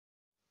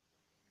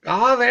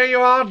Ah, there you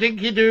are,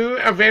 Dinky-Doo.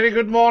 A very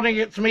good morning.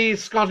 It's me,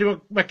 Scottie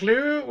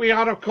McClue. We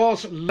are, of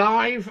course,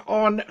 live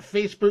on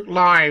Facebook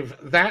Live.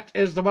 That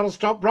is the world's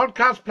top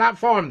broadcast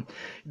platform.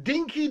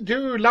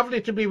 Dinky-Doo,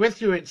 lovely to be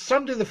with you. It's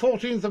Sunday, the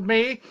 14th of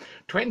May,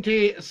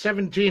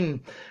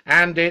 2017.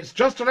 And it's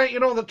just to let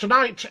you know that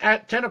tonight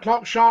at 10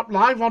 o'clock sharp,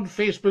 live on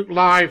Facebook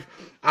Live,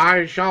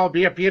 I shall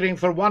be appearing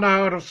for 1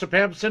 hour of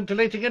superb,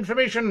 scintillating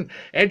information,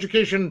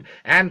 education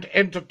and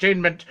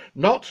entertainment,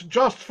 not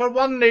just for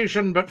one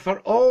nation, but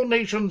for all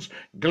nations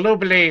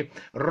globally,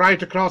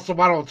 right across the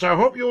world. So I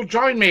hope you'll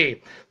join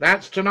me.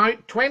 That's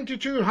tonight,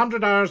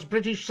 2200 hours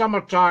British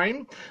summer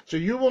time. So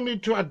you will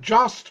need to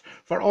adjust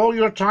for all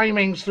your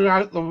timings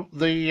throughout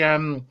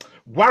the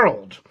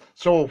world.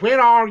 So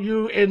where are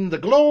you in the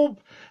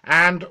globe?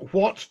 And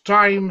what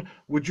time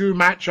would you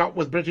match up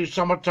with British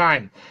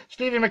summertime?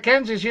 Stevie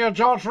Mackenzie's here,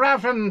 George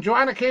Raffin,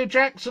 Joanna K.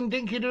 Jackson,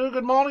 Dinky-Doo,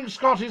 good morning,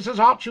 Scottie, says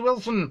Archie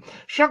Wilson,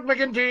 Shug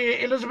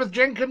McGinty, Elizabeth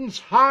Jenkins,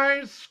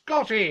 hi,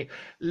 Scottie,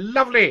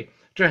 lovely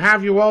to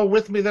have you all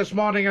with me this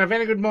morning, and a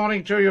very good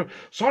morning to you.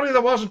 Sorry there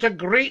wasn't a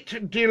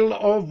great deal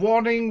of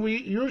warning.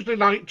 We usually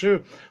like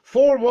to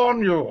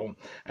forewarn you.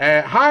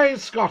 Hi,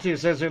 Scottie,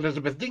 says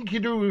Elizabeth.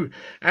 Dinky-Doo,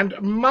 and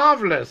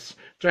marvellous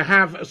to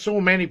have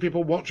so many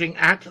people watching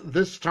at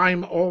this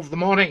time of the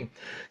morning.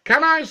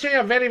 Can I say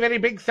a very, very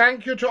big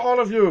thank you to all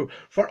of you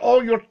for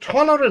all your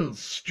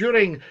tolerance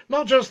during,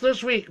 not just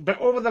this week, but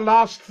over the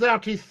last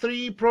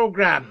 33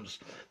 programmes.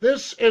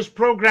 This is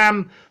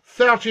programme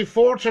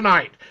 34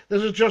 tonight.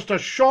 This is just a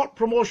short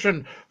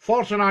promotion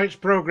for tonight's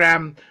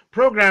programme,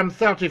 programme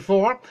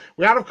 34.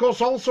 We are, of course,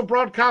 also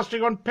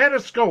broadcasting on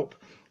Periscope,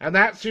 and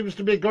that seems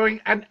to be going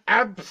an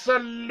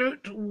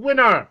absolute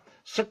winner.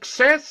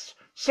 Success,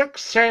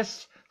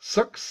 success,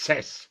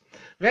 success.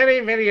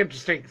 Very, very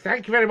interesting.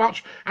 Thank you very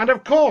much. And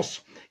of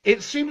course,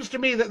 it seems to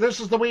me that this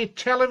is the way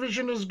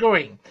television is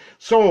going.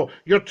 So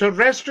your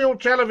terrestrial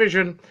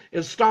television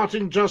is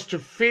starting just to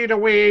fade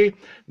away.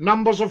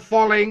 Numbers are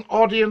falling.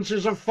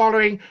 Audiences are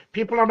falling.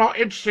 People are not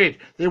interested.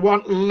 They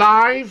want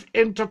live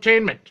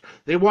entertainment.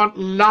 They want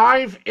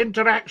live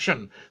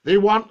interaction. They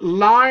want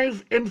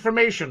live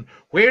information.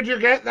 Where do you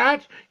get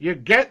that? You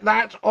get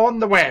that on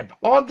the web,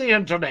 on the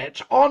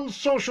internet, on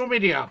social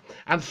media.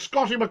 And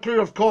Scottie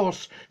McClue, of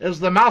course, is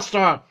the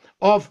master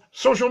of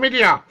social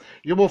media.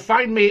 You will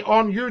find me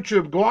on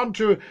YouTube. Go on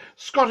to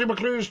Scottie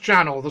McClue's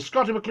channel, the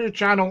Scottie McClue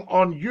channel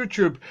on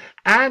YouTube.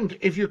 And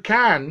if you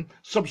can,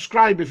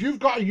 subscribe. If you've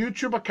got a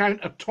YouTube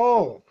account at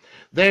all,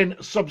 then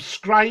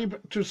subscribe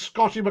to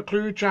Scottie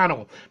McClue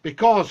channel,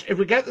 because if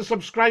we get the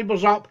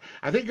subscribers up,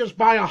 I think it's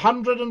by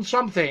 100 and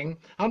something,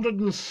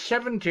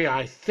 170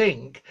 I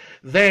think,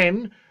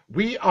 then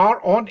we are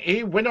on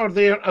a winner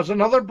there as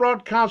another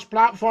broadcast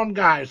platform,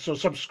 guys. So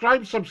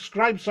subscribe,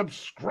 subscribe,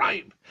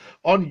 subscribe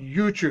on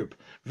YouTube.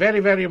 Very,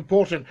 very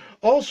important.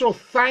 Also,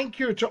 thank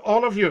you to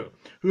all of you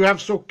who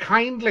have so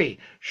kindly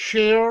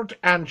shared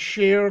and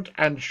shared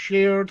and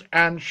shared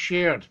and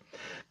shared.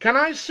 Can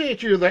I say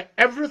to you that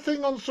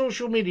everything on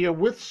social media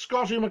with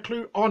Scottie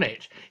McClue on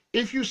it,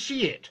 if you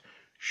see it,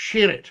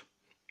 share it.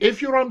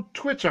 If you're on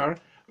Twitter,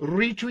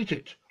 retweet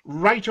it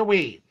right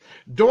away.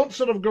 Don't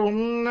sort of go,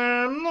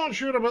 I'm not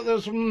sure about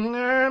this, I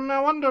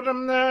wonder,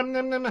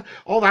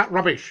 all that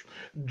rubbish.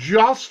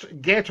 Just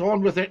get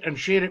on with it and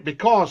share it,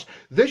 because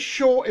this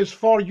show is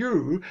for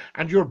you,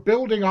 and you're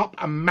building up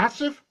a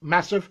massive,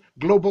 massive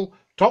global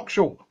talk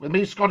show with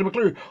me, Scottie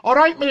McClue. All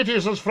right, matey,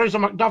 says Fraser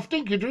McDuff.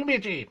 Dinky-Doo,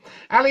 matey.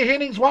 Ali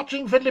Henning's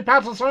watching. Findlay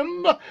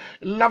Patterson,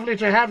 lovely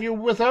to have you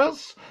with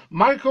us.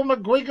 Michael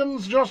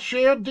McGuigan's just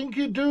shared.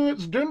 Dinky-Doo,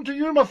 it's down to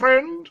you, my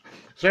friend,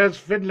 says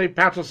Findlay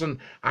Patterson.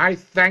 I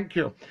thank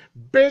you.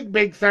 Big,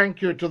 big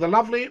thank you to the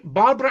lovely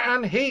Barbara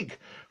Ann Haig,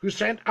 who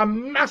sent a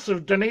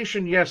massive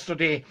donation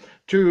yesterday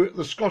to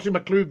the Scottie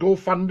McClue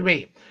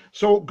GoFundMe.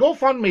 So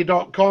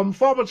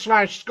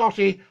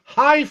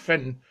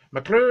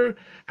gofundme.com/Scottie-McClue,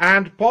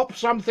 and pop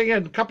something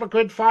in. A couple of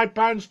quid, £5,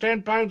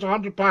 £10,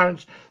 £100,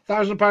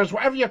 £1,000,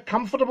 whatever you're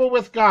comfortable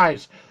with,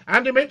 guys.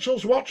 Andy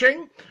Mitchell's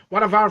watching,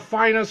 one of our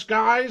finest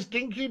guys.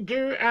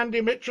 Dinky-Doo,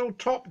 Andy Mitchell,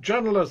 top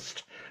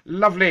journalist.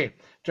 Lovely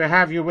to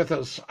have you with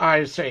us,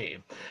 I say.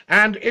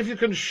 And if you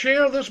can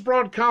share this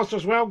broadcast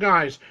as well,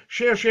 guys,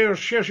 share, share,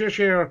 share, share,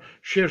 share,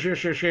 share, share,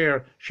 share,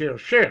 share, share,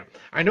 share.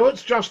 I know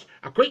it's just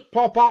a quick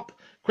pop-up,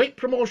 quick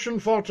promotion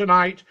for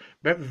tonight,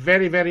 but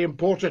very, very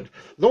important.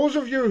 Those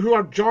of you who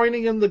are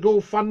joining in the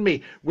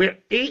GoFundMe, we're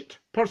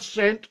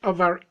 8%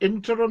 of our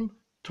interim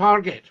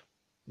target.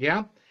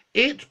 Yeah?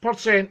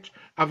 8%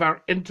 of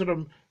our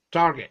interim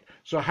target.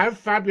 So how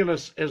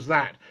fabulous is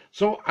that?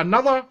 So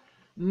another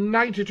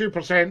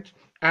 92%,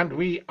 and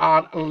we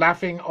are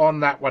laughing on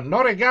that one.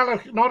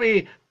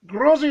 Nori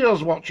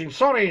Grozier's watching.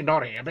 Sorry,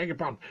 Nori, I beg your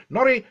pardon.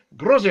 Nori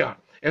Grozier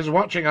is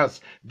watching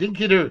us.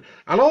 Dinky-Doo.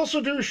 I'll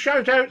also do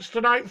shout-outs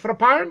tonight for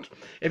 £1.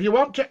 If you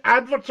want to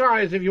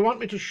advertise, if you want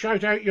me to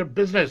shout out your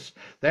business,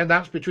 then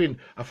that's between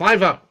a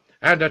 £5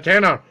 and a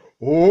 £10.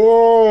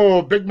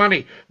 Oh, big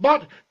money.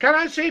 But can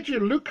I say to you,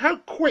 look how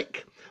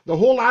quick the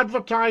whole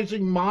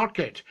advertising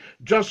market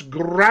just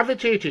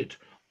gravitated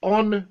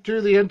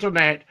onto the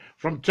internet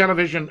from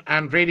television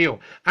and radio.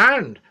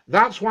 And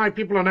that's why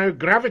people are now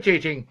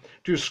gravitating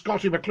to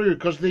Scottie McClue,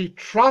 because they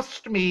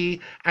trust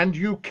me, and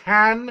you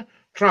can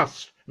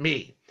trust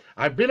me.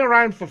 I've been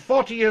around for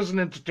 40 years in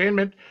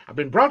entertainment. I've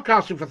been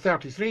broadcasting for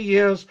 33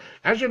 years.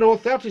 As you know,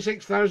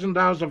 36,000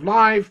 hours of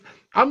live,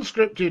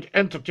 unscripted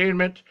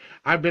entertainment.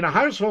 I've been a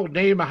household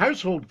name, a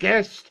household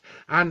guest,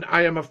 and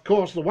I am, of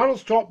course, the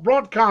world's top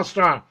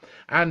broadcaster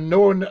and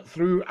known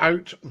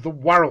throughout the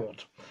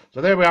world.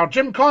 So there we are.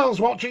 Jim Coyle's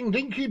watching,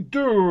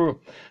 Dinky-Doo,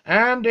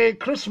 and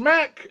Chris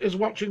Mack is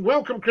watching.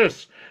 Welcome,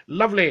 Chris.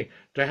 Lovely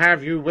to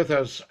have you with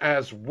us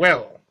as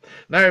well.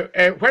 Now,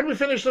 when we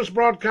finish this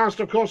broadcast,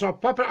 of course, I'll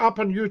pop it up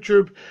on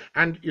YouTube,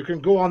 and you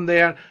can go on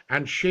there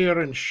and share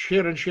and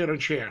share and share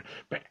and share.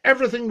 But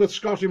everything with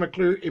Scottie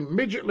McClue,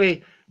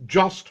 immediately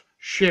just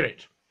share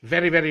it.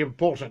 Very, very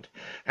important.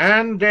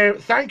 And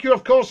thank you,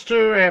 of course,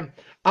 to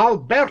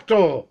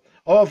Alberto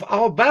of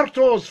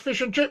Alberto's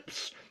Fish and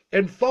Chips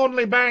in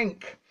Thornley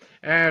Bank.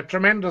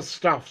 Tremendous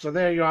stuff. So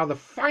there you are, the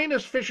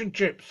finest fish and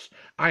chips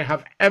I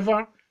have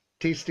ever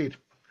tasted.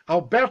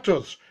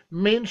 Alberto's,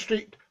 Main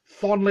Street,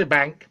 Thornley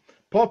Bank.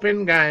 Pop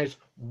in, guys.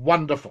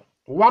 Wonderful.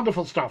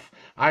 Wonderful stuff,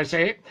 I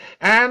say.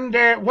 And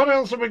what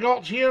else have we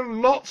got here?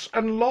 Lots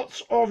and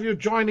lots of you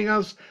joining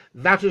us.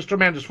 That is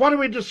tremendous. What are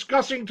we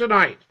discussing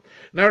tonight?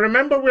 Now,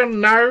 remember, we're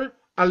now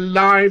a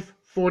live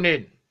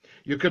phone-in.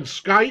 You can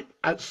Skype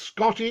at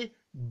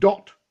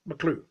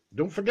scottie.mcclue.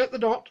 Don't forget the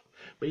dot,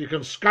 but you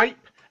can Skype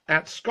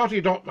at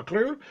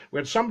scottie.mcclue. We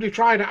had somebody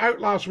tried it out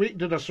last week,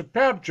 did a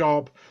superb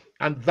job,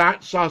 and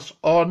that's us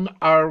on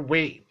our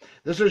way.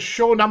 This is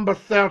show number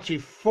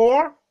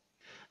 34,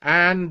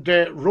 and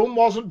Rome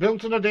wasn't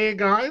built in a day,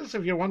 guys,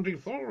 if you're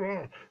wondering.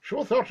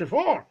 Show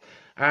 34.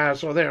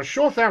 So there's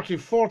show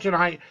 34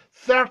 tonight,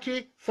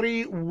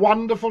 33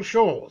 wonderful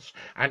shows,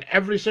 and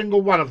every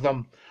single one of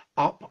them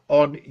up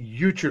on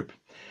YouTube.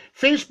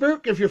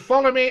 Facebook, if you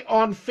follow me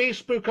on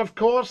Facebook, of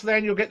course,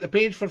 then you'll get the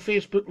page for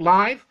Facebook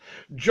Live.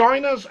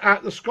 Join us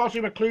at the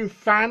Scottie McClue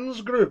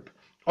fans group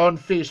on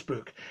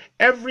Facebook.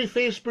 Every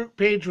Facebook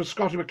page with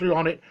Scottie McClue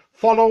on it,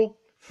 follow,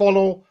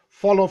 follow,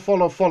 follow,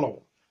 follow,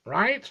 follow,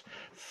 right?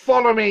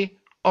 Follow me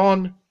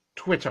on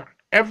Twitter.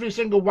 Every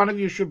single one of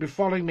you should be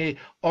following me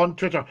on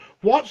Twitter.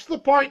 What's the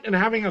point in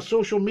having a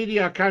social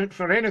media account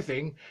for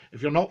anything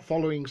if you're not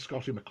following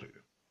Scottie McClue?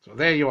 So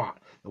there you are.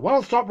 The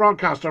world's top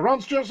broadcaster. Ron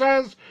Stewart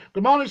says,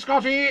 good morning,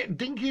 Scottie.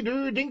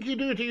 Dinky-Doo,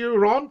 Dinky-Doo to you,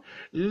 Ron.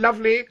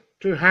 Lovely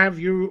to have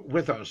you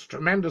with us.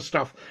 Tremendous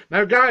stuff.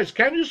 Now, guys,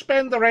 can you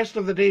spend the rest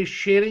of the day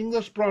sharing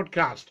this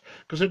broadcast?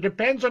 Because it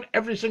depends on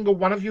every single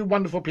one of you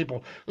wonderful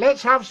people.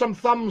 Let's have some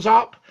thumbs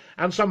up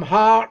and some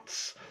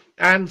hearts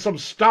and some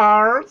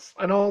stars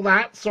and all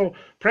that. So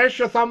press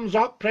your thumbs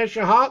up, press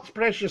your hearts,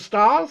 press your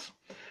stars,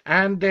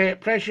 and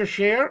press your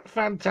share.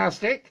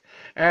 Fantastic.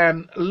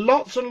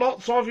 Lots and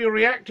lots of you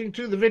reacting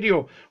to the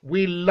video.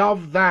 We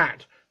love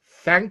that.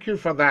 Thank you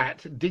for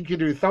that.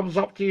 Dinky-Doo, thumbs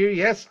up to you.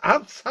 Yes,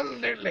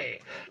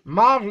 absolutely.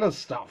 Marvellous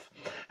stuff.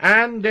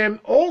 And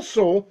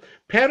also,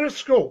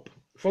 Periscope.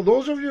 For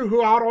those of you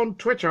who are on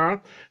Twitter,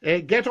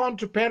 get on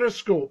to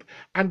Periscope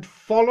and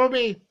follow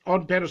me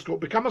on Periscope.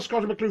 Become a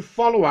Scottie McClue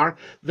follower.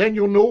 Then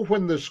you'll know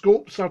when the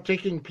scopes are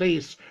taking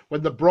place,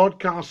 when the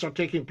broadcasts are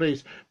taking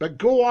place. But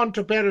go on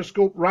to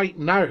Periscope right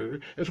now.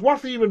 It's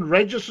worth even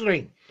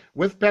registering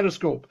with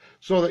Periscope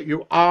so that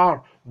you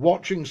are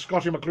watching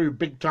Scottie McClue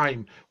big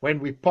time when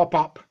we pop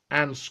up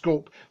and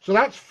scope. So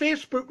that's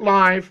Facebook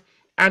Live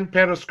and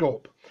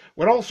Periscope.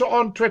 We're also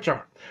on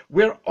Twitter.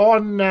 We're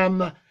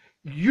on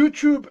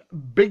YouTube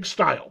big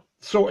style.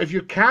 So if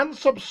you can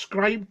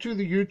subscribe to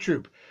the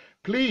YouTube,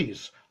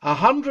 please,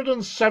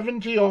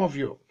 170 of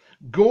you,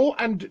 go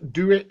and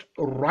do it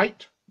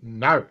right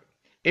now.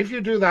 If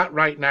you do that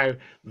right now,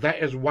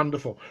 that is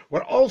wonderful.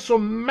 We're also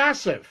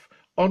massive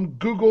on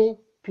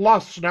Google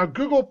Plus. Now,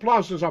 Google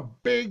Plus is a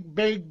big,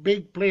 big,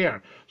 big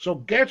player. So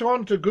get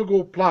on to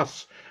Google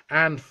Plus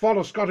and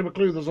follow Scottie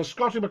McClue. There's a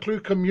Scottie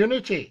McClue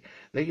community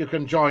that you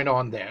can join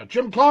on there.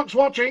 Jim Clark's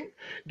watching.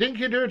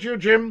 Dinky-Doo to you,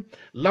 Jim.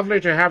 Lovely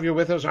to have you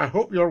with us. I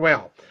hope you're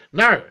well.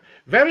 Now,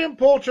 very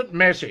important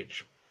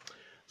message.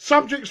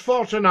 Subjects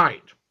for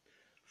tonight.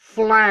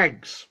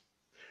 Flags.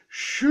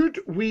 Should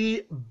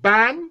we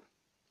ban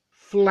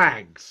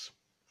flags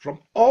from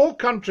all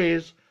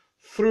countries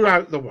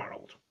throughout the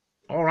world?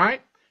 All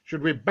right?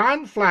 Should we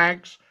ban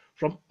flags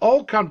from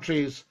all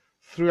countries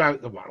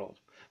throughout the world?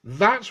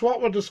 That's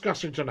what we're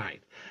discussing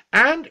tonight.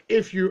 And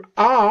if you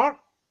are,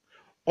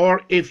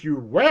 or if you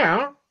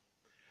were,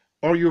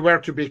 or you were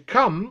to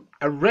become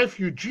a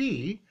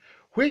refugee,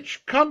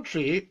 which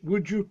country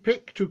would you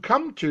pick to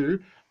come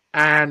to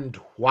and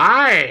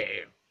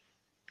why?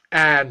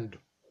 And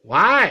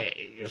why?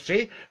 You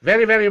see?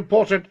 Very, very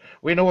important.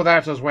 We know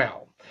that as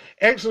well.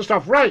 Excellent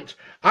stuff. Right,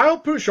 I'll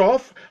push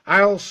off.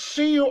 I'll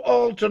see you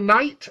all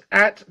tonight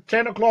at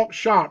 10 o'clock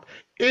sharp.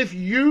 if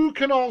you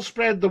can all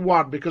spread the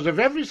word, because if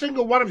every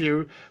single one of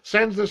you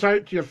sends this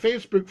out to your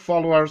Facebook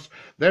followers,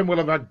 then we'll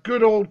have a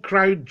good old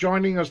crowd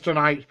joining us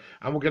tonight,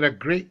 and we'll get a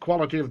great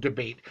quality of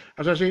debate.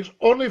 As I say, it's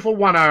only for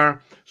 1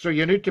 hour, so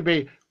you need to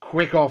be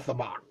quick off the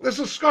mark. This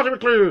is Scottie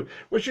McClue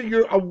wishing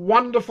you a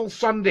wonderful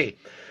Sunday.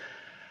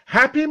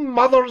 Happy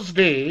Mother's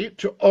Day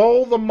to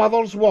all the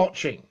mothers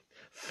watching.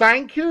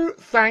 Thank you,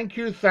 thank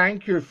you,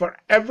 thank you for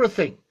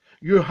everything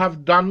you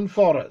have done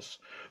for us,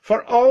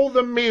 for all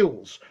the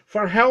meals,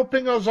 for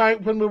helping us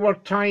out when we were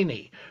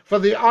tiny, for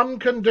the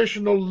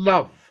unconditional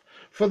love,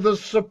 for the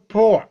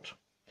support,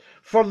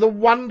 for the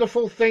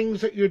wonderful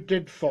things that you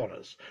did for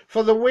us,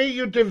 for the way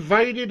you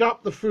divided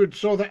up the food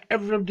so that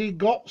everybody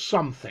got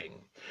something,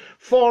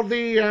 for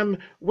the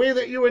way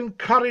that you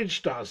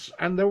encouraged us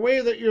and the way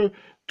that you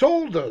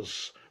told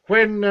us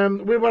when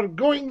we were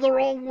going the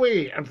wrong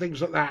way and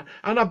things like that.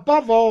 And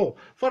above all,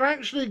 for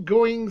actually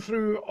going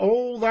through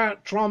all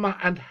that trauma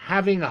and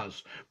having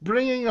us,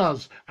 bringing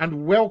us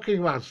and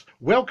welcoming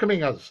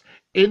us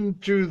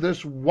into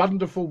this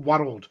wonderful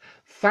world.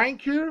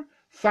 Thank you,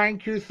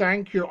 thank you,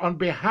 thank you. On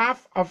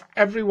behalf of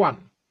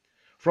everyone,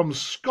 from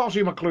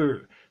Scottie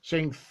McClue,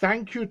 saying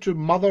thank you to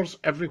mothers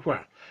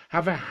everywhere.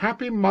 Have a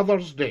happy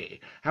Mother's Day.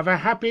 Have a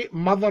happy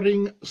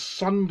Mothering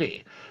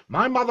Sunday.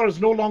 My mother is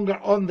no longer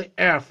on the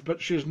earth,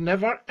 but she's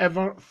never,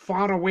 ever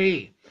far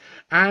away.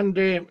 And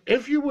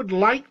if you would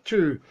like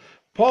to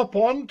pop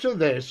onto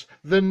this,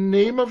 the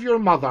name of your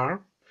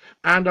mother,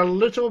 and a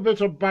little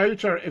bit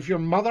about her, if your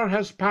mother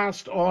has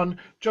passed on,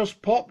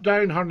 just pop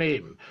down her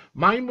name.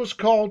 Mine was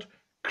called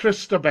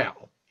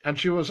Christabel, and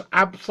she was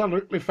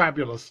absolutely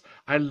fabulous.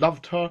 I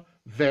loved her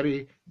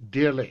very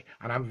dearly,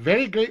 and I'm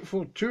very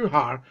grateful to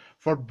her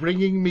for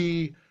bringing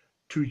me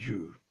to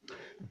you.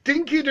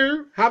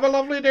 Dinky-Doo, have a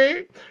lovely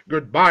day.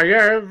 Goodbye,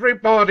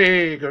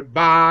 everybody,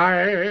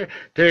 goodbye.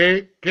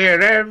 Take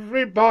care,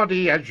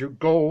 everybody, as you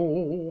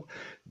go.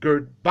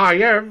 Goodbye,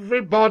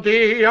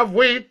 everybody, auf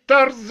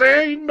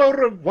Wiedersehen, au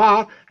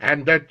revoir,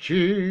 and a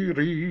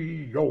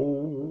cheerio.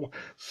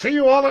 See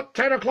you all at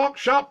 10 o'clock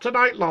sharp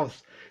tonight,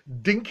 loves.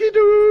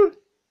 Dinky-Doo.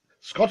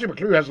 Scottie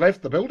McClue has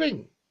left the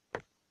building.